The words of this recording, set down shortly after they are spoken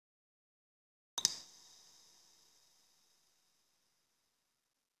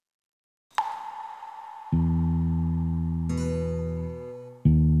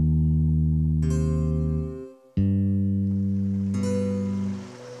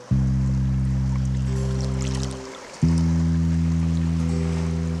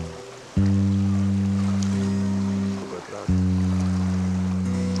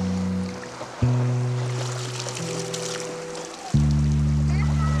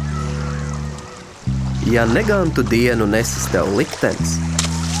Ja negantu dienu nesis tev liktenis,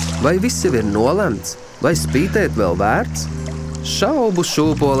 vai viss jau ir nolemts, vai spītēt vēl vērts, šaubu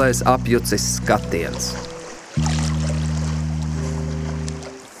šūpolēs apjucis skatiens.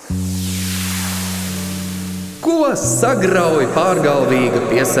 Ko sagrauj pārgalvīga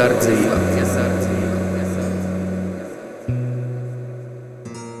piesardzība?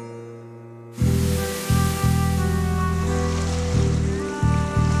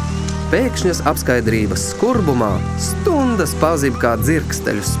 Pēkšņas apskaidrības skurbumā stundas pazib kā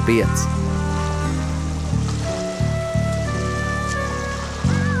dzirksteļu spiec.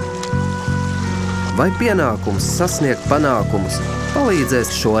 Vai pienākums sasniegt panākumus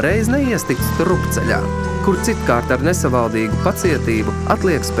palīdzēs šoreiz neiestikt strupceļā, kur citkārt ar nesavaldīgu pacietību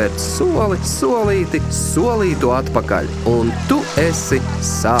atliek spērt soli, solīti, solītu atpakaļ, un tu esi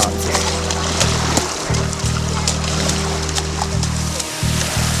sācis.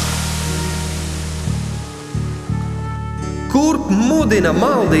 Kurp mudina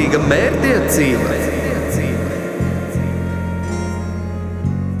maldīga mērķtiecība?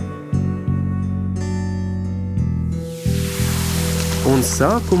 Un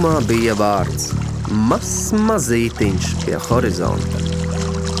sākumā bija vārds mazītiņš pie horizonta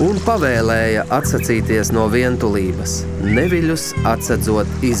un pavēlēja atsacīties no vientulības, neviļus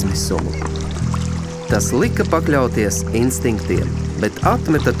atsedzot izmisumu. Tas lika pakļauties instinktiem, bet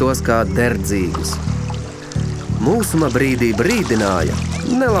atmeta tos kā derdzīgus. Mūsuma brīdī brīdināja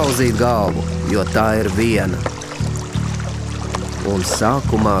nelauzīt galvu, jo tā ir viena. Un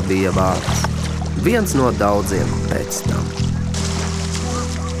sākumā bija vārds, viens no daudziem pēc tam.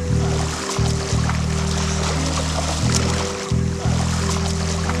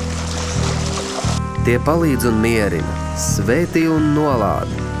 Tie palīdz un mierina, svētī un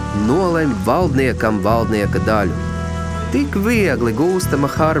nolāda, nolemj valdniekam valdnieka daļu. Tik viegli gūstama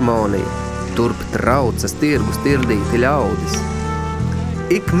harmonija, turp traucas tirgus tirdīti ļaudis.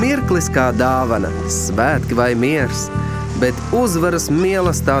 Ik mirklis kā dāvana, svētki vai miers, bet uzvaras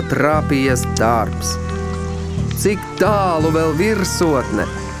mielastā trāpījies darbs. Cik tālu vēl virsotne,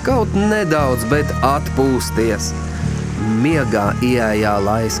 kaut nedaudz, bet atpūsties. Miegā ieejā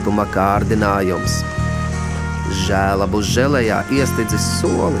laiskuma kārdinājums. Žēlabu želejā iestidzis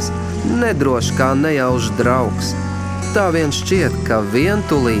solis, nedroši kā nejaušs draugs. Tā vien šķiet, ka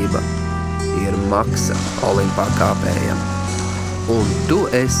vientulība ir maksa olimpā kāpējam. Un tu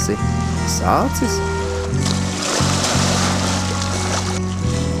esi sācis?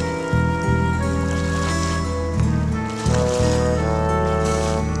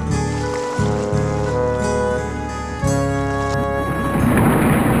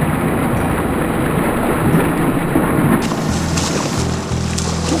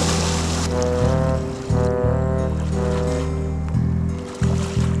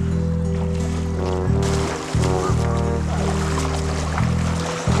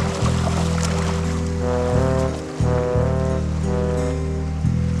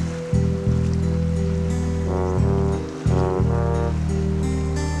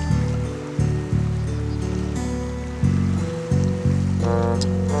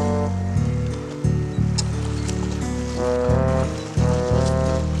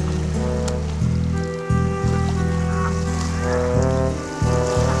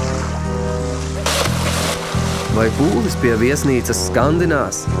 Vai pūlis pie viesnīcas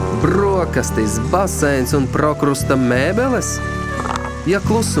skandinās, brokastis, baseins un prokrusta mēbeles? Ja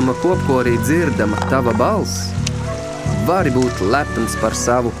klusuma kopkorī dzirdama tava balss, vari būt lepns par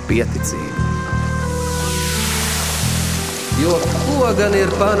savu pieticību. Jo ko gan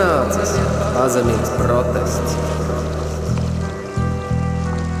ir panācis pazemīgs protests?